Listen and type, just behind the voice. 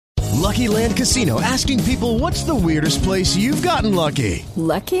Lucky Land Casino, asking people, what's the weirdest place you've gotten lucky?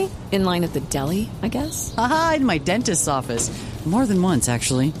 Lucky? In line at the deli, I guess? Aha, in my dentist's office. More than once,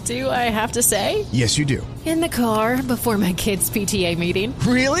 actually. Do I have to say? Yes, you do. In the car before my kids' PTA meeting.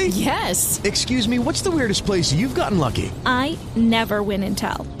 Really? Yes. Excuse me, what's the weirdest place you've gotten lucky? I never win and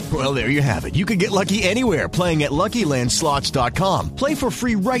tell. Well, there you have it. You can get lucky anywhere, playing at LuckyLandSlots.com. Play for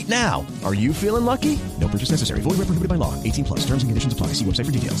free right now. Are you feeling lucky? No purchase necessary. Void where prohibited by law. 18 plus. Terms and conditions apply. See website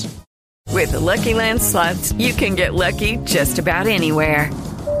for details. With the Lucky Land Slots, you can get lucky just about anywhere.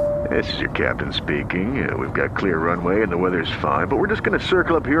 This is your captain speaking. We've got clear runway and the weather's fine, but we're just going to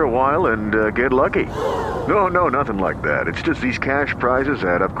circle up here a while and get lucky. No, nothing like that. It's just these cash prizes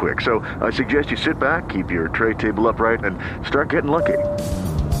add up quick. So I suggest you sit back, keep your tray table upright, and start getting lucky.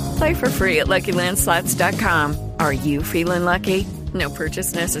 Play for free at LuckyLandSlots.com. Are you feeling lucky? No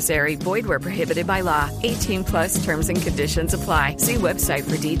purchase necessary. Void where prohibited by law. 18 plus terms and conditions apply. See website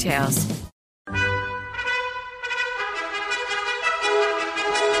for details.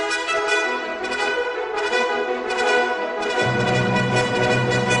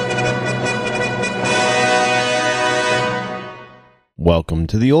 Welcome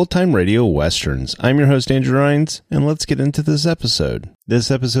to the Old Time Radio Westerns. I'm your host, Andrew Rhines, and let's get into this episode.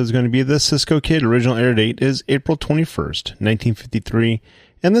 This episode is going to be The Cisco Kid. Original air date is April 21st, 1953,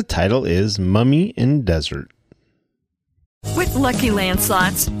 and the title is Mummy in Desert. With Lucky Land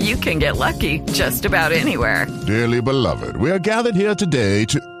Slots, you can get lucky just about anywhere. Dearly beloved, we are gathered here today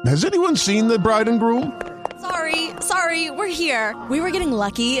to... Has anyone seen the bride and groom? Sorry, we're here. We were getting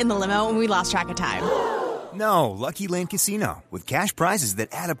lucky in the limo and we lost track of time. No, Lucky Land Casino, with cash prizes that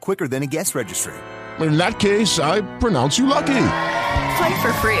add up quicker than a guest registry. In that case, I pronounce you lucky. Play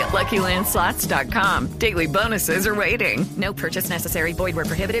for free at LuckyLandSlots.com. Daily bonuses are waiting. No purchase necessary. Void where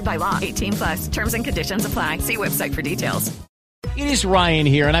prohibited by law. 18 plus. Terms and conditions apply. See website for details. It is Ryan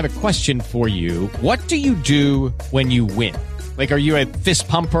here, and I have a question for you. What do you do when you win? Like, are you a fist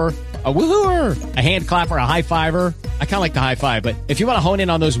pumper? A woohooer, a hand clapper, a high fiver. I kind of like the high five, but if you want to hone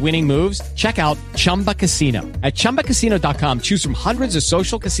in on those winning moves, check out Chumba Casino. At ChumbaCasino.com, choose from hundreds of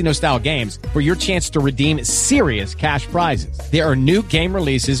social casino style games for your chance to redeem serious cash prizes. There are new game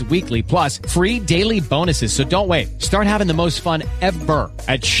releases weekly, plus free daily bonuses. So don't wait. Start having the most fun ever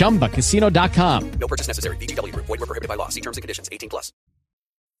at ChumbaCasino.com. No purchase necessary. VGW. Void where prohibited by law. See terms and conditions. 18 plus.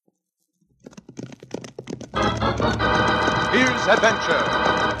 Here's adventure.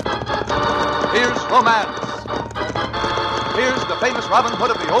 Here's romance. Here's the famous Robin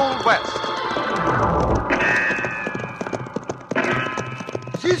Hood of the Old West.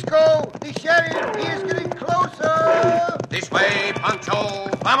 Cisco, the sheriff, he is getting closer. This way, Pancho.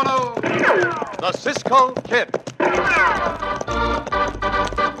 Vámonos. The Cisco Kid.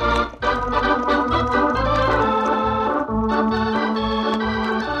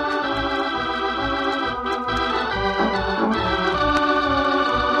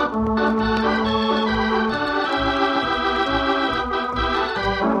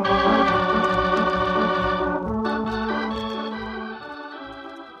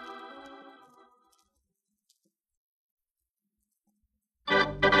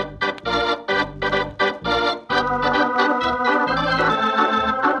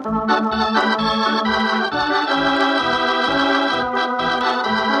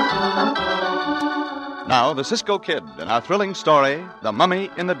 Now, the Cisco Kid in our thrilling story, The Mummy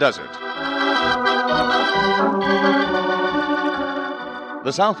in the Desert.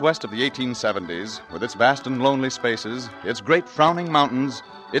 The Southwest of the 1870s, with its vast and lonely spaces, its great frowning mountains,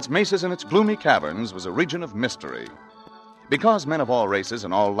 its mesas and its gloomy caverns, was a region of mystery. Because men of all races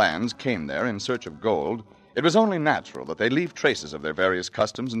and all lands came there in search of gold, it was only natural that they leave traces of their various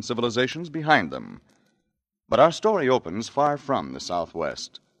customs and civilizations behind them. But our story opens far from the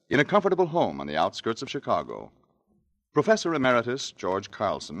Southwest, in a comfortable home on the outskirts of Chicago. Professor Emeritus George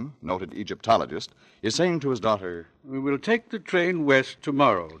Carlson, noted Egyptologist, is saying to his daughter, "We will take the train west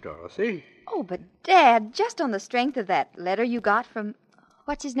tomorrow, Dorothy." Oh, but Dad, just on the strength of that letter you got from,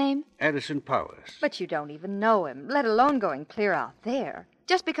 what's his name? Addison Powers. But you don't even know him, let alone going clear out there.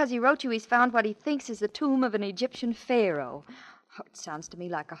 Just because he wrote you he's found what he thinks is the tomb of an Egyptian pharaoh. Oh, it sounds to me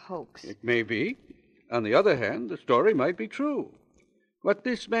like a hoax. It may be. On the other hand, the story might be true. What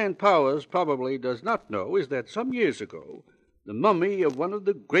this man Powers probably does not know is that some years ago, the mummy of one of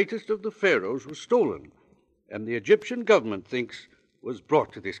the greatest of the pharaohs was stolen, and the Egyptian government thinks was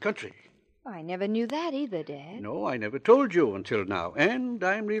brought to this country. I never knew that either, Dad. No, I never told you until now, and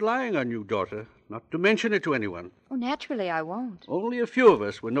I'm relying on you, daughter, not to mention it to anyone. Oh, naturally I won't. Only a few of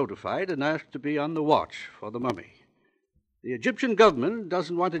us were notified and asked to be on the watch for the mummy. The Egyptian government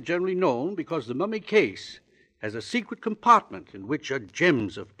doesn't want it generally known because the mummy case has a secret compartment in which are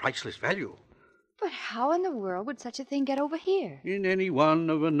gems of priceless value. But how in the world would such a thing get over here? In any one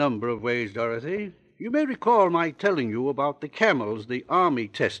of a number of ways, Dorothy. You may recall my telling you about the camels the Army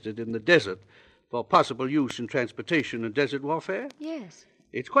tested in the desert for possible use in transportation and desert warfare. Yes.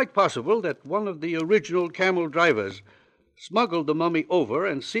 It's quite possible that one of the original camel drivers smuggled the mummy over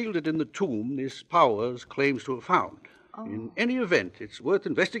and sealed it in the tomb this Powers claims to have found. Oh. In any event, it's worth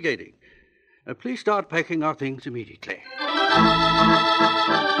investigating. Please start packing our things immediately.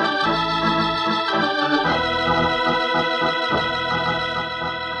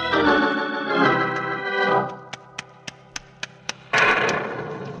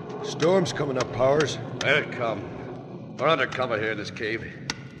 Storm's coming up, Powers. Let it come. We're under cover here in this cave.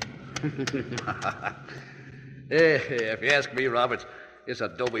 If you ask me, Roberts, this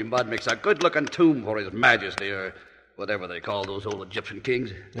adobe mud makes a good-looking tomb for His Majesty, or whatever they call those old Egyptian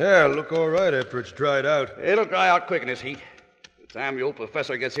kings. Yeah, it'll look all right after it's dried out. It'll dry out quick in this heat. By the time the old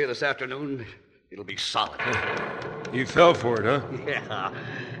professor gets here this afternoon, it'll be solid. He fell for it, huh? Yeah,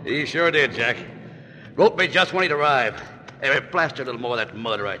 he sure did, Jack. Roped me just when he'd arrived. Plaster a little more of that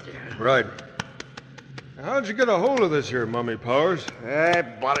mud right there. Right. How'd you get a hold of this here, Mummy, Powers? I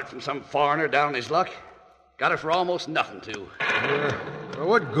bought it from some foreigner down on his luck. Got it for almost nothing, too.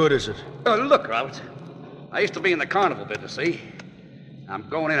 What good is it? Look, Roberts. I used to be in the carnival business, see? I'm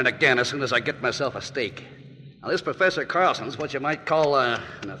going in it again as soon as I get myself a stake. Now, this Professor Carlson's what you might call an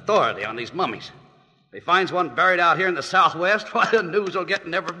authority on these mummies. If he finds one buried out here in the Southwest, why, the news will get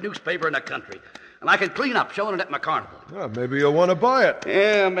in every newspaper in the country. And I can clean up showing it at my carnival. Well, maybe you'll want to buy it.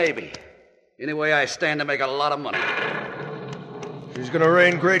 Yeah, maybe. Anyway, I stand to make a lot of money. She's going to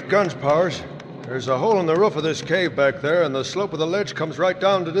rain great guns, Powers. There's a hole in the roof of this cave back there, and the slope of the ledge comes right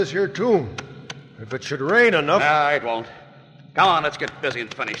down to this here tomb. If it should rain enough... No, it won't. Come on, let's get busy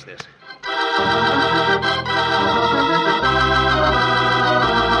and finish this.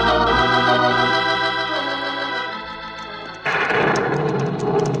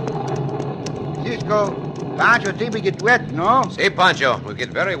 Cisco, Pancho think we get wet, no? See, Pancho, we'll get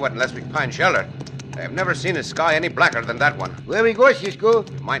very wet unless we find shelter. I've never seen a sky any blacker than that one. Where we go, Cisco?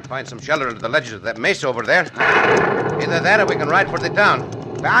 We might find some shelter under the ledges of that mesa over there. Either that or we can ride for the town.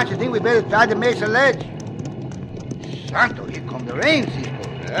 Pancho think we better try the mesa ledge. Santo, here come the rain, Cisco.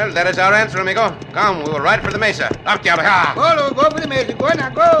 Well, that is our answer, amigo. Come, we will ride for the mesa. Up, Diablo. Go for the mesa. Go now,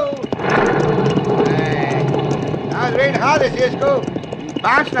 go. Now it's raining harder, Cisco.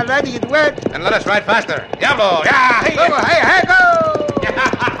 Pancho not ready to get wet. And let us ride faster. Diablo. Yeah, hey, go. Hey, go.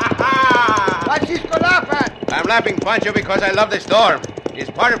 What's Cisco laugh at? I'm laughing, Pancho, because I love the storm. It's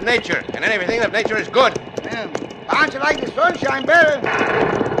part of nature, and anything of nature is good. Pancho like the sunshine better.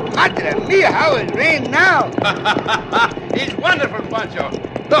 Madre mia, how it rain now. It's wonderful, Pancho.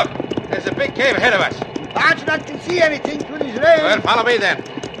 Look, there's a big cave ahead of us. Pancho not can see anything through this rain. Well, follow me then.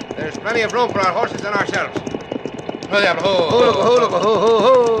 There's plenty of room for our horses and ourselves. Slow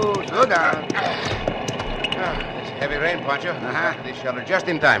down. It's heavy rain, Pancho. This shelter just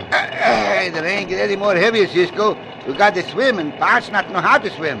in time. The rain get any more heavier, Cisco. We got to swim, and Pancho not know how to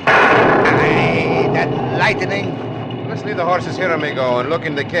swim. That lightning. Let's leave the horses here, amigo, and look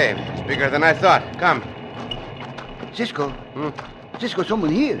in the cave. It's bigger than I thought. Come. Cisco. Cisco, someone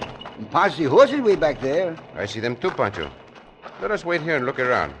here. And Pancho see horses way back there. I see them too, Pancho. Let us wait here and look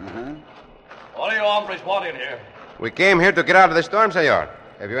around. What do you hombres want in here? We came here to get out of the storm, senor.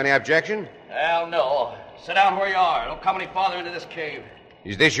 Have you any objection? Hell no. Sit down where you are. Don't come any farther into this cave.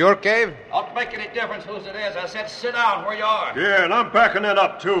 Is this your cave? Don't make any difference whose it is. I said sit down where you are. Yeah, and I'm backing it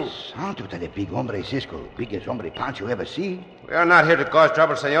up, too. Santo, that a big hombre, Cisco. Biggest hombre Pancho ever see. We are not here to cause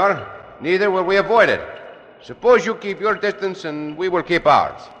trouble, senor. Neither will we avoid it. Suppose you keep your distance, and we will keep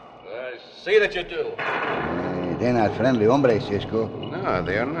ours. See that you do. They're not friendly hombres, Cisco. No,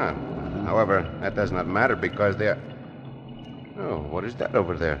 they are not. However, that does not matter because they are... Oh, what is that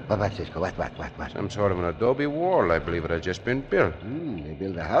over there? What, Cisco? What? Some sort of an adobe wall, I believe it has just been built. They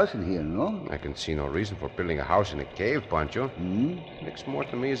built a house in here, no? I can see no reason for building a house in a cave, Pancho. Looks more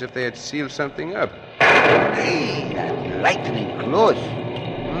to me as if they had sealed something up. Hey, that lightning close.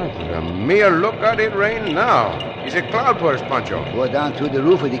 For a mere look at it rain now. It's a cloud burst, Pancho. Go down through the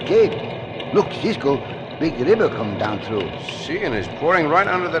roof of the cave. Look, Cisco, big river come down through. See, and it's pouring right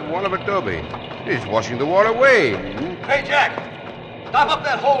under that wall of adobe. It's washing the wall away. Hey, Jack. Stop up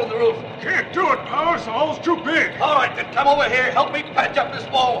that hole in the roof. Can't do it, Powers. The hole's too big. All right, then come over here. Help me patch up this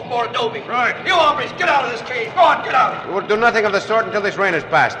wall with more adobe. Right. You hombres, get out of this cave. Go on, get out. We will do nothing of the sort until this rain has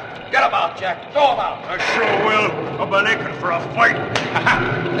passed. Get them out, Jack. Throw them out. I sure will. I've been aching for a fight.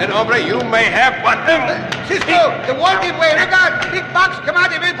 Then, hombre, you may have what... Cisco, the wall give way. Look out. Big box come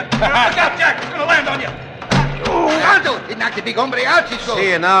out of it. Look out, Jack. It's going to land on you. Alto! It knocked the big hombre out, Cisco.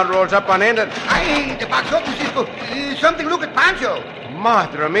 See, and now it rolls up on end. Aye, the box open, Cisco. Something look at Pancho.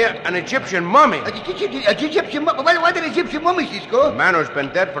 Madre mia, an Egyptian mummy. An Egyptian mummy? What an Egyptian mummy, Cisco? A man who's been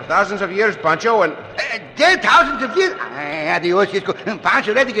dead for thousands of years, Pancho, and... dead thousands of years? Adios, Cisco.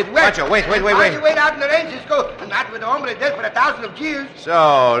 Pancho, let it get wet. Pancho, wait. Pancho, wait out in the rain, Cisco. Not with the hombre dead for 1,000 of years.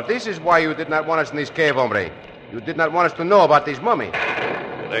 So, this is why you did not want us in this cave, hombre. You did not want us to know about this mummy.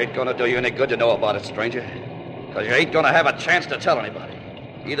 It ain't gonna do you any good to know about it, stranger. Because you ain't gonna have a chance to tell anybody.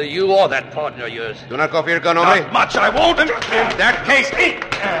 Either you or that partner of yours. Do not go for your gun, hombre. Not much, I won't. In that case, It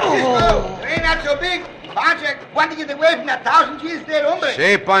ain't not so big. Pancho, want to get away from that 1,000 years dead hombre.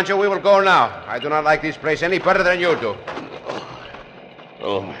 See, Pancho, we will go now. I do not like this place any better than you do.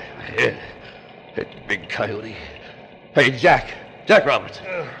 Oh, my head. That big coyote. Hey, Jack Roberts.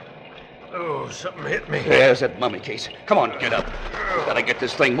 Something hit me. There's that mummy case. Come on, get up. Gotta get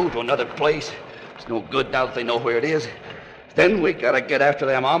this thing moved to another place. It's no good now that they know where it is. Then we gotta get after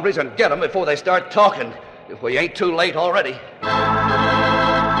them hombres and get them before they start talking. If we ain't too late already.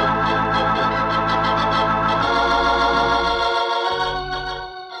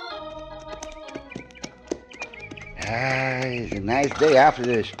 It's a nice day after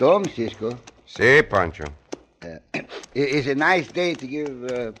the storm, Cisco. See, Pancho. It's a nice day to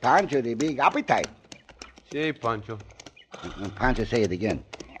give Pancho the big appetite. See, Pancho. Pancho, say it again.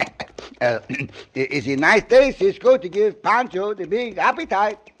 It's a nice day, Cisco, to give Pancho the big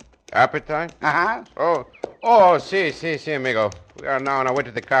appetite. Appetite? Uh-huh. See, amigo. We are now on our way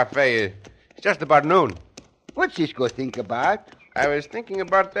to the cafe. It's just about noon. What Cisco think about? I was thinking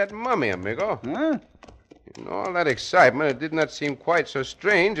about that mummy, amigo. Huh? In all that excitement, it did not seem quite so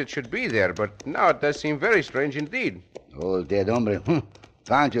strange it should be there, but now it does seem very strange indeed. Old dead hombre.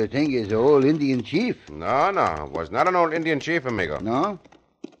 Pancho think is an old Indian chief. No. It was not an old Indian chief, amigo. No?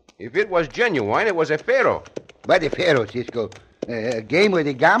 If it was genuine, it was a pharaoh. What a pharaoh, Cisco? A game where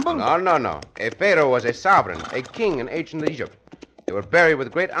they gamble? No. A pharaoh was a sovereign, a king in ancient Egypt. They were buried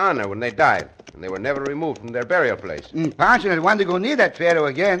with great honor when they died, and they were never removed from their burial place. Pancho doesn't want to go near that pharaoh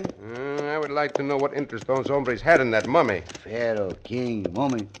again. I would like to know what interest those hombres had in that mummy. Pharaoh, king,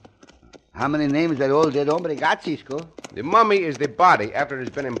 mummy. How many names that old dead hombre got, Cisco? The mummy is the body after it has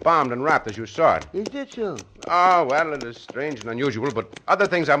been embalmed and wrapped as you saw it. Is that so? Oh, well, it is strange and unusual, but other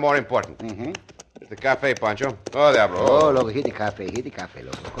things are more important. Mm-hmm. It's the cafe, Pancho. Oh, diablo. Oh, loco, hit the cafe,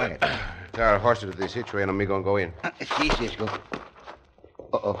 loco. Quiet. Tell our horses to the situation, amigo, and go in. See, Cisco.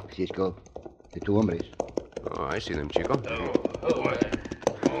 Uh-oh, Cisco. The two hombres. Oh, I see them, Chico.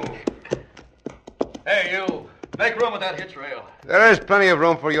 Hey, you. Make room with that hitch rail. There is plenty of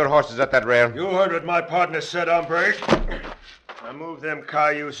room for your horses at that rail. You heard what my partner said, hombre. Now move them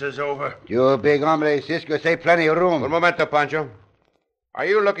cayuses over. You big hombre, Cisco, say plenty of room. Un momento, Pancho. Are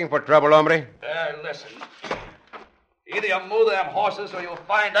you looking for trouble, hombre? Listen. Either you move them horses or you'll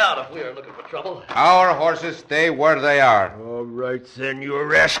find out if we're looking for trouble. Our horses stay where they are. All right, then,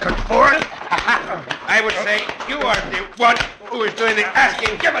 you're asking for it. I would say you are the one who is doing the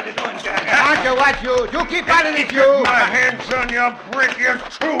asking. Give it to doing, Jack. Pancho, watch you. You keep fighting it, you. My hands on you, I'll break your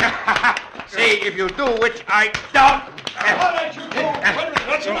tooth. See, if you do, which I don't. What did you do?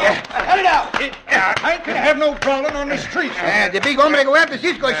 Cut it out. I ain't gonna have no brawling on the street. The big hombre go after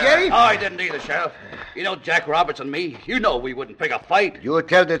Cisco, Sheriff. Oh, I didn't either, Sheriff. You know Jack Roberts and me. You know we wouldn't pick a fight. You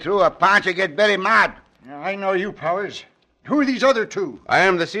tell the truth, or Pancho get very mad. I know you, Powers. Who are these other two? I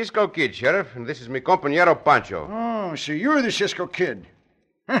am the Cisco Kid, Sheriff, and this is mi compañero Pancho. Oh, so you're the Cisco Kid.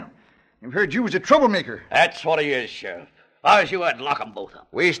 Huh. I've heard you was a troublemaker. That's what he is, Sheriff. As you had, lock 'em both up.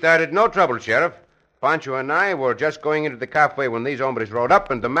 We started no trouble, Sheriff. Pancho and I were just going into the cafe when these hombres rode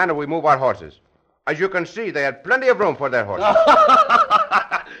up and demanded we move our horses. As you can see, they had plenty of room for their horses.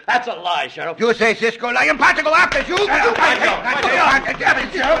 That's a lie, Sheriff. You say Cisco lie, and Pancho go after you. I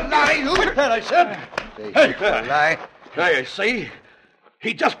said. Cisco lie. There you see.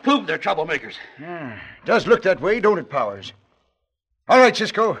 He just proved they're troublemakers. Does look that way, don't it, Powers? All right,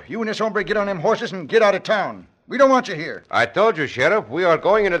 Cisco. You and this hombre get on them horses and get out of town. We don't want you here. I told you, Sheriff, we are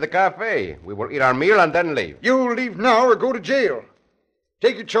going into the cafe. We will eat our meal and then leave. You'll leave now or go to jail.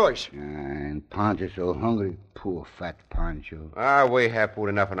 Take your choice. And Pancho's so hungry. Poor fat Pancho. We have food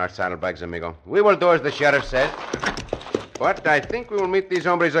enough in our saddlebags, amigo. We will do as the sheriff said. But I think we will meet these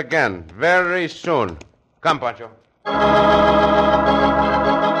hombres again very soon. Come, Pancho.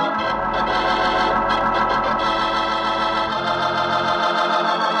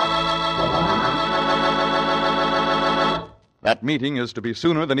 That meeting is to be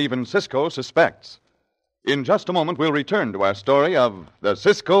sooner than even Cisco suspects. In just a moment, we'll return to our story of the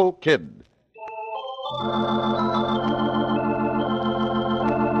Cisco Kid.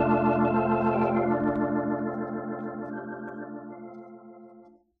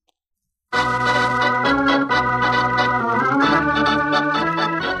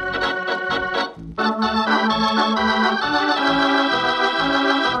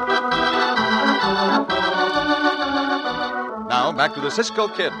 back to the Cisco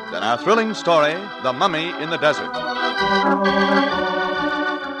Kid and our thrilling story, The Mummy in the Desert.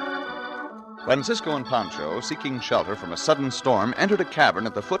 When Cisco and Pancho, seeking shelter from a sudden storm, entered a cavern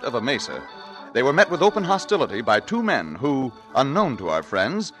at the foot of a mesa, they were met with open hostility by two men who, unknown to our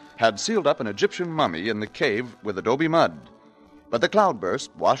friends, had sealed up an Egyptian mummy in the cave with adobe mud. But the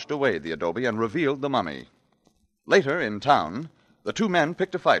cloudburst washed away the adobe and revealed the mummy. Later, in town, the two men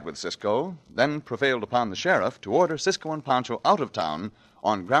picked a fight with Cisco, then prevailed upon the sheriff to order Cisco and Pancho out of town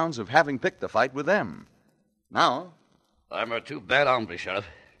on grounds of having picked the fight with them. Now, I'm a two bad hombre, Sheriff.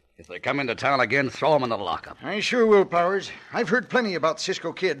 If they come into town again, throw them in the lockup. I sure will, Powers. I've heard plenty about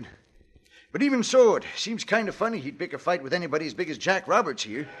Cisco Kid. But even so, it seems kind of funny he'd pick a fight with anybody as big as Jack Roberts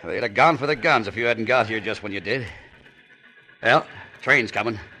here. They'd have gone for the guns if you hadn't got here just when you did. Well, train's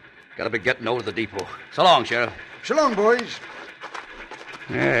coming. Gotta be getting over to the depot. So long, Sheriff. So long, boys.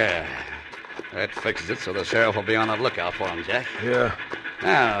 Yeah, that fixes it so the sheriff will be on the lookout for him, Jack. Yeah.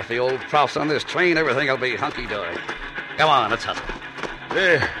 Now, if the old prof's on this train, everything will be hunky-dory. Come on, let's hustle.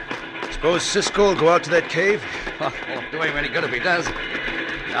 There. Suppose Cisco will go out to that cave? Won't do him any good if he does.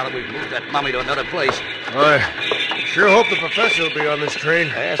 Now that we've moved that mummy to another place. I sure hope the professor will be on this train.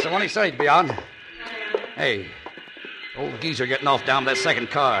 Yes, the one he said he'd be on. Hey, old geezer getting off down that second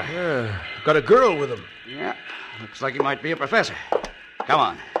car. Yeah, got a girl with him. Yeah, looks like he might be a professor. Come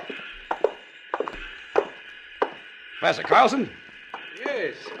on. Professor Carlson?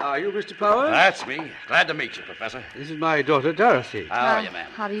 Yes. Are you Mr. Powers? That's me. Glad to meet you, Professor. This is my daughter, Dorothy. How are you, ma'am?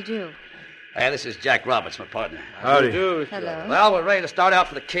 How do you do? This is Jack Roberts, my partner. Howdy. Hello. Well, we're ready to start out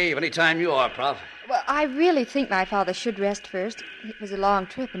for the cave anytime you are, Prof. Well, I really think my father should rest first. It was a long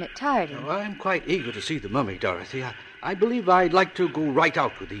trip and it tired him. Oh, I'm quite eager to see the mummy, Dorothy. I believe I'd like to go right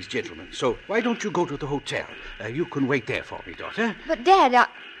out with these gentlemen. So why don't you go to the hotel? You can wait there for me, daughter. But, Dad,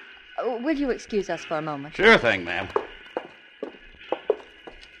 will you excuse us for a moment? Sure thing, ma'am.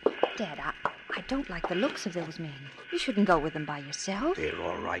 Dad, I don't like the looks of those men. You shouldn't go with them by yourself. They're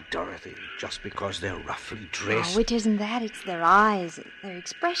all right, Dorothy, just because they're roughly dressed. Oh, it isn't that. It's their eyes, their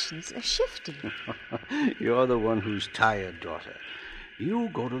expressions. They're shifty. You're the one who's tired, daughter. You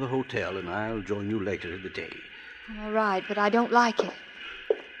go to the hotel, and I'll join you later in the day. All right, but I don't like it.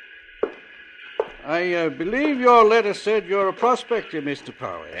 I believe your letter said you're a prospector, Mr.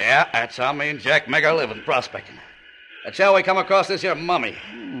 Powers. Yeah, that's how me and Jack make our living, prospecting. That's how we come across this here mummy.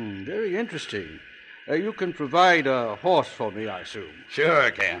 Very interesting. You can provide a horse for me, I assume. Sure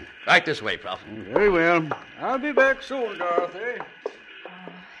I can. Right this way, Prof. Very well. I'll be back soon, Dorothy.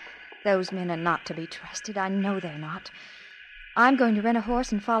 Those men are not to be trusted. I know they're not. I'm going to rent a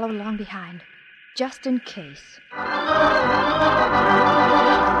horse and follow along behind, just in case.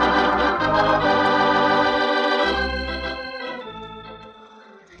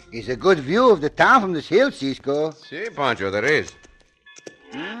 It's a good view of the town from this hill, Cisco. See, Pancho, there is.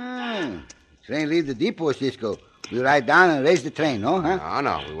 Train leave the depot, Cisco. We ride down and raise the train, no, huh?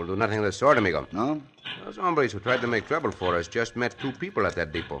 No. We will do nothing of the sort, amigo. No? Those hombres who tried to make trouble for us just met two people at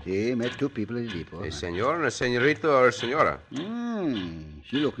that depot. Sí, met two people at the depot. A senor and a senorita or senora.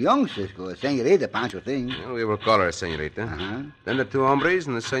 She look young, Cisco. A senorita, Pancho thinks. Well, we will call her a senorita. Then the two hombres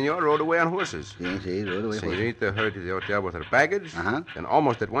and the senor rode away on horses. Sí, rode away. Senorita hurried to the hotel with her baggage. Then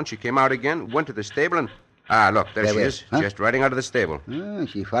almost at once she came out again, went to the stable, and... look, there she is, just riding out of the stable.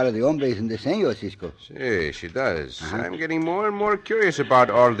 She followed the hombres and the senor, Cisco. See, she does. I'm getting more and more curious about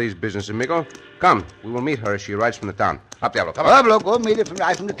all these business, amigo. Come, we will meet her as she rides from the town. Up, Diablo, come on. Diablo, go meet her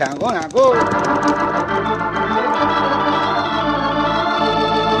right from the town. Go now, go.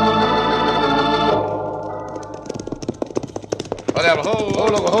 Oh, Diablo,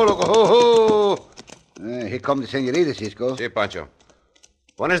 ho, loco, ho. Here comes the senorita, Cisco. Sí, Pancho.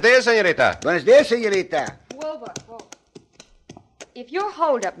 Buenos dias, senorita. Buenos dias, senorita. Whoa. If you're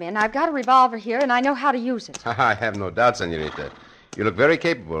hold-up men, I've got a revolver here, and I know how to use it. I have no doubt, senorita. You look very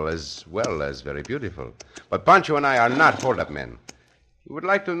capable as well as very beautiful. But Pancho and I are not hold-up men. We would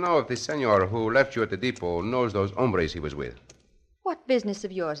like to know if the senor who left you at the depot knows those hombres he was with. What business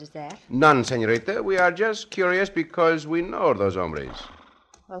of yours is that? None, senorita. We are just curious because we know those hombres.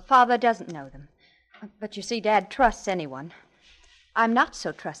 Well, Father doesn't know them. But you see, Dad trusts anyone. I'm not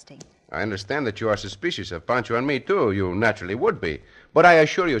so trusting. I understand that you are suspicious of Pancho and me, too. You naturally would be. But I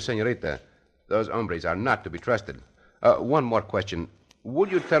assure you, senorita, those hombres are not to be trusted. One more question.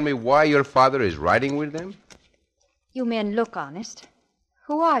 Would you tell me why your father is riding with them? You men look honest.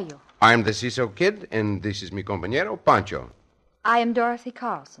 Who are you? I'm the Cisco Kid, and this is mi compañero, Pancho. I am Dorothy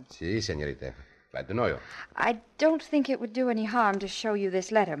Carlson. Sí, senorita. Glad to know you. I don't think it would do any harm to show you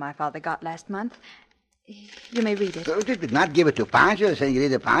this letter my father got last month. You may read it. So did not give it to Pancho.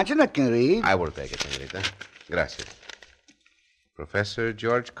 Senorita Pancho not can read. I will take it, senorita. Gracias. Professor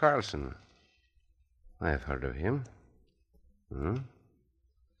George Carlson. I've heard of him.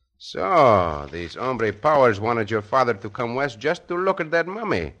 So, these hombre powers wanted your father to come west just to look at that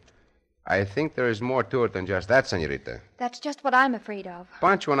mummy. I think there is more to it than just that, senorita. That's just what I'm afraid of.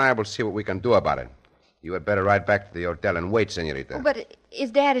 Pancho and I will see what we can do about it. You had better ride back to the hotel and wait, senorita. Oh, but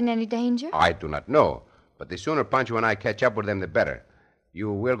is Dad in any danger? I do not know. But the sooner Pancho and I catch up with them, the better.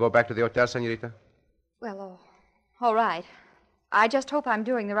 You will go back to the hotel, senorita? Well, all right. I just hope I'm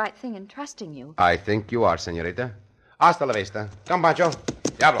doing the right thing in trusting you. I think you are, senorita. Hasta la vista. Come, Pancho.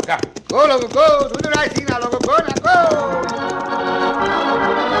 Diablo, come. Go, loco, go. Do the right thing now, loco. Go, now, go.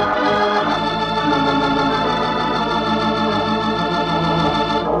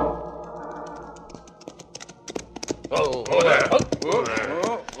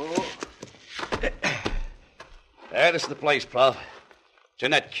 This is the place, Prof. It's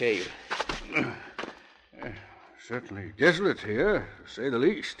in that cave. Certainly desolate here, to say the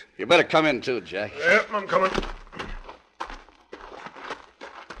least. You better come in, too, Jack. Yep, I'm coming.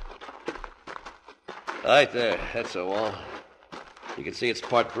 Right there. That's the wall. You can see it's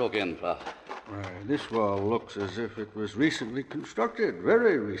part broke in, Prof. This wall looks as if it was recently constructed.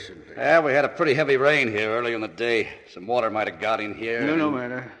 Very recently. Yeah, we had a pretty heavy rain here early in the day. Some water might have got in here. No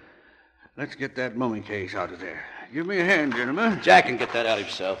matter. Let's get that mummy case out of there. Give me a hand, gentlemen. Jack can get that out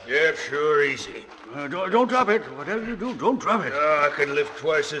himself. Yep, sure, easy. Don't drop it. Whatever you do, don't drop it. I can lift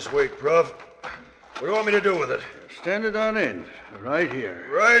twice this weight, Prof. What do you want me to do with it? Stand it on end. Right here.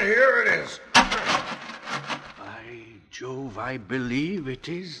 Right here it is. By Jove, I believe it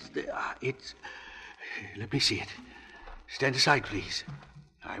is... it's... Let me see it. Stand aside, please.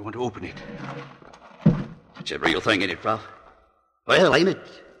 I want to open it. It's a real thing, ain't it, Prof? Well, ain't it?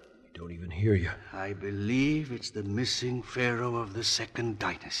 Don't even hear you. I believe it's the missing pharaoh of the Second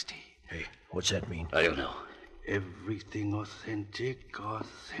Dynasty. Hey, what's that mean? I don't know. Everything authentic.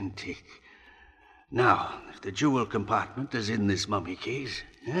 Now, if the jewel compartment is in this mummy case...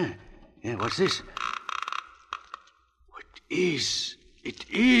 Yeah, what's this? It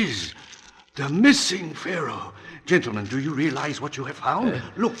is the missing pharaoh. Gentlemen, do you realize what you have found?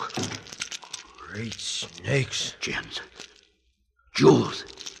 Look. Great snakes. Gems. Jewels.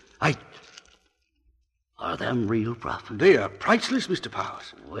 Are them real, Prof? They are priceless, Mr.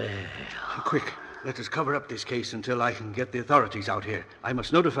 Powers. Well... Quick, let us cover up this case until I can get the authorities out here. I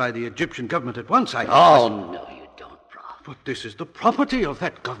must notify the Egyptian government at once. No, you don't, Prof. But this is the property of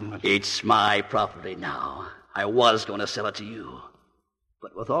that government. It's my property now. I was going to sell it to you.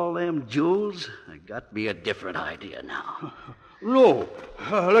 But with all them jewels, I got me a different idea now. No.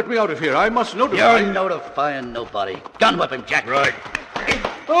 Let me out of here. I must notify... You're notifying nobody. Gun whip him, Jack. Right.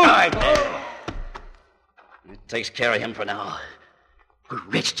 All right, there. It takes care of him for now. We're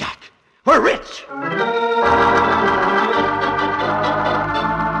rich, Jack. We're rich.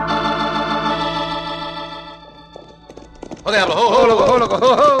 Oh, diablo.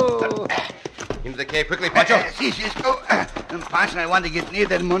 Ho. Into the cave quickly, Pancho. Si, Cisco. Pancho and I want to get near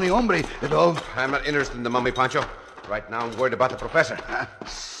that money hombre at all. I'm not interested in the mummy, Pancho. Right now, I'm worried about the professor.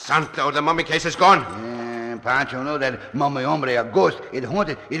 Santo, the mummy case is gone. Pancho, know that mummy hombre, a ghost. It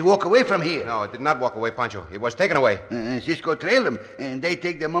haunted. It walk away from here. No, it did not walk away, Pancho. It was taken away. Cisco trailed them, and they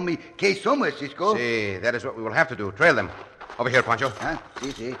take the mummy case somewhere, Cisco. See, that is what we will have to do. Trail them. Over here, Pancho.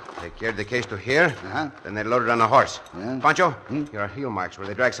 Si. They carried the case to here, then they loaded on a horse. Pancho, here are heel marks where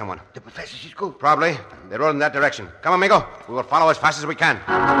they drag someone. The professor, Cisco? Probably. They rode in that direction. Come, amigo. We will follow as fast as we can.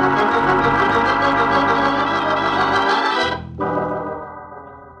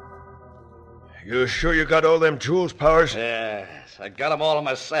 You sure you got all them jewels, Powers? Yes, I got them all in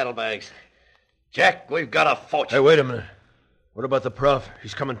my saddlebags. Jack, we've got a fortune. Hey, wait a minute. What about the prof?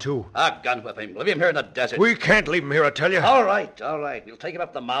 He's coming too. I'll gun whip him. Leave him here in the desert. We can't leave him here, I tell you. All right. We'll take him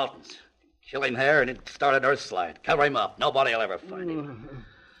up the mountains. Kill him there and he'll start an earth slide. Cover him up. Nobody will ever find him.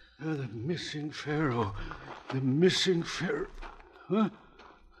 The missing pharaoh. Huh?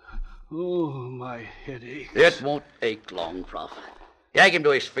 Oh, my headache. It won't ache long, Prof. Yag him to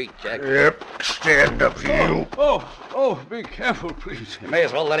his feet, Jack. Yep. Stand up, you. Oh, be careful, please. You may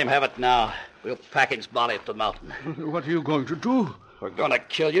as well let him have it now. We'll pack his body up the mountain. What are you going to do? We're going to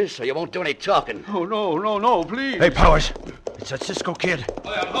kill you so you won't do any talking. Oh, no, please. Hey, Powers. It's that Cisco kid.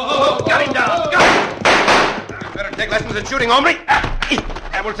 Got him down. Better take lessons in shooting, hombre.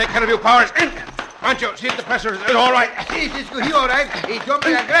 I will take care of you, Powers. Pancho, see if the professor is all right. Si, Cisco, he all right. He jumped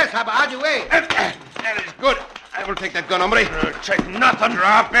in a grasshopper out of your way. That is good. I will take that gun, hombre. Take nothing.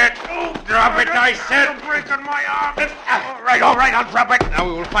 Drop it. Drop it, I said. You're breaking my arm. All right, I'll drop it. Now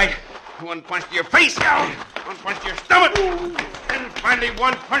we will fight. One punch to your face. One punch to your stomach. And finally,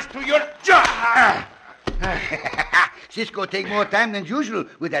 one punch to your jaw. Cisco take more time than usual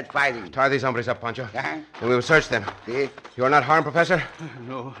with that fighting. Tie these hombres up, Pancho. Uh-huh. And we will search them. See? You are not harmed, Professor?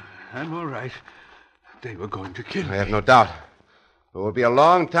 No, I'm all right. They were going to kill me. I have no doubt. It will be a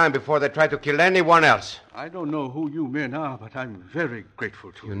long time before they try to kill anyone else. I don't know who you men are, but I'm very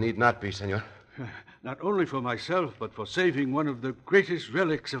grateful to you. You need not be, senor. Not only for myself, but for saving one of the greatest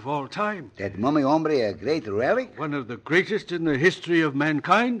relics of all time. That mummy hombre a great relic? One of the greatest in the history of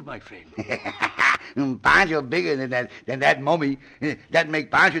mankind, my friend. Pancho bigger than that mummy. That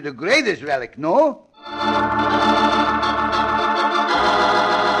make Pancho the greatest relic, no?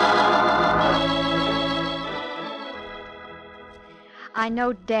 I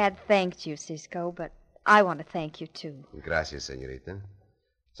know Dad thanked you, Cisco, but I want to thank you, too. Gracias, senorita.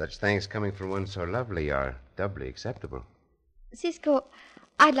 Such thanks coming from one so lovely are doubly acceptable. Cisco,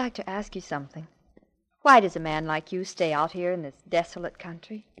 I'd like to ask you something. Why does a man like you stay out here in this desolate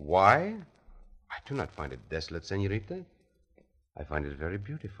country? Why? I do not find it desolate, senorita. I find it very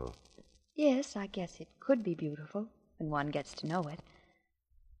beautiful. Yes, I guess it could be beautiful when one gets to know it.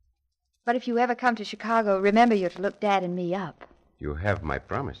 But if you ever come to Chicago, remember you're to look Dad and me up. You have my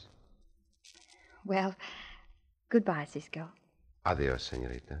promise. Well, goodbye, Cisco. Adios,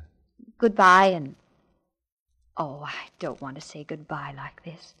 senorita. Goodbye and... Oh, I don't want to say goodbye like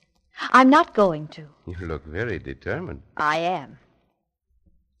this. I'm not going to. You look very determined. I am.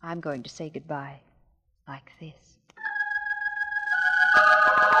 I'm going to say goodbye like this.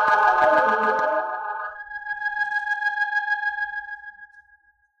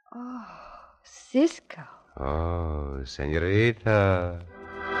 Oh, Cisco. Oh, senorita.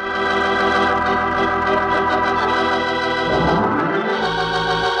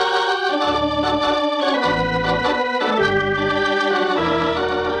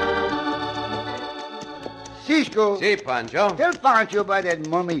 Cisco. Si, Pancho. Tell Pancho about that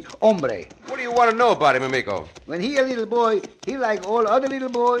mummy hombre. What do you want to know about him, amigo? When he a little boy, he like all other little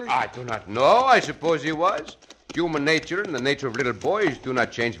boys? I do not know. I suppose he was. Human nature and the nature of little boys do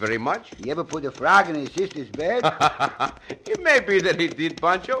not change very much. He ever put a frog in his sister's bed? It may be that he did,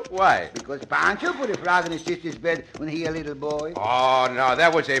 Pancho. Why? Because Pancho put a frog in his sister's bed when he a little boy. Oh, no,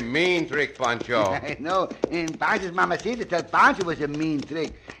 that was a mean trick, Pancho. I know. And Pancho's mamacita tell Pancho was a mean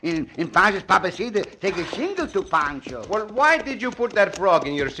trick. And Pancho's papacita take a shingle to Pancho. Well, why did you put that frog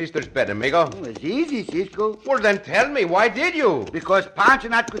in your sister's bed, amigo? It was easy, Cisco. Well, then tell me, why did you? Because Pancho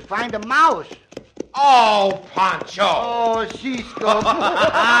not could find a mouse. Oh, Pancho! Oh, Cisco. Up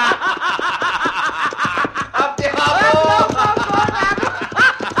the hubble!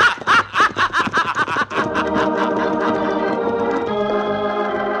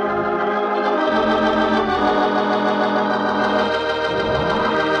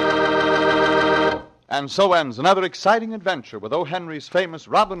 And so ends another exciting adventure with O. Henry's famous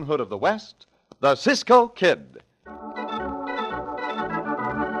Robin Hood of the West, the Cisco Kid.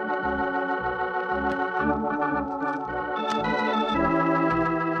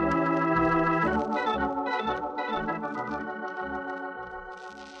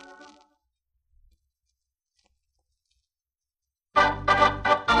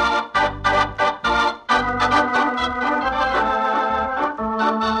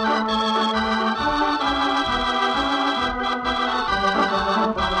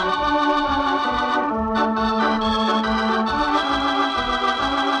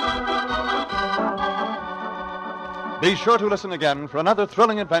 Be sure to listen again for another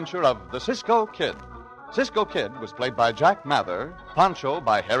thrilling adventure of the Cisco Kid. Cisco Kid was played by Jack Mather, Pancho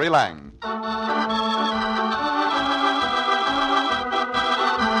by Harry Lang.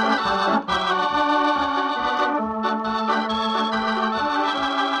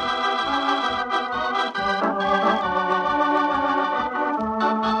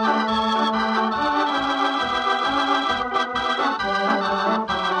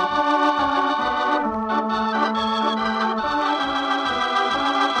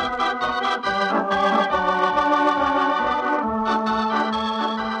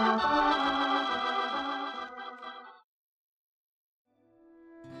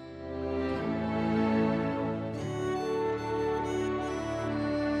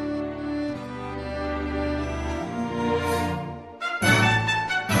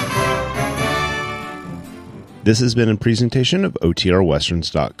 This has been a presentation of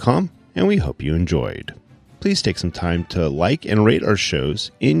OTRWesterns.com, and we hope you enjoyed. Please take some time to like and rate our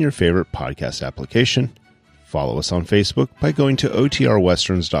shows in your favorite podcast application. Follow us on Facebook by going to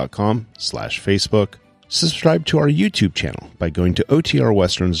OTRWesterns.com/Facebook. Subscribe to our YouTube channel by going to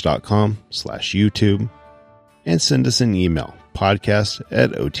OTRWesterns.com/YouTube. And send us an email,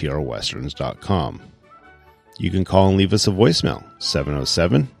 podcast@OTRWesterns.com. You can call and leave us a voicemail,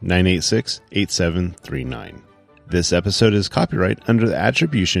 707-986-8739. This episode is copyright under the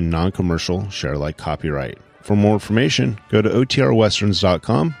attribution non-commercial share alike copyright. For more information, go to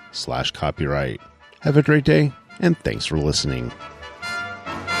otrwesterns.com/copyright. Have a great day, and thanks for listening.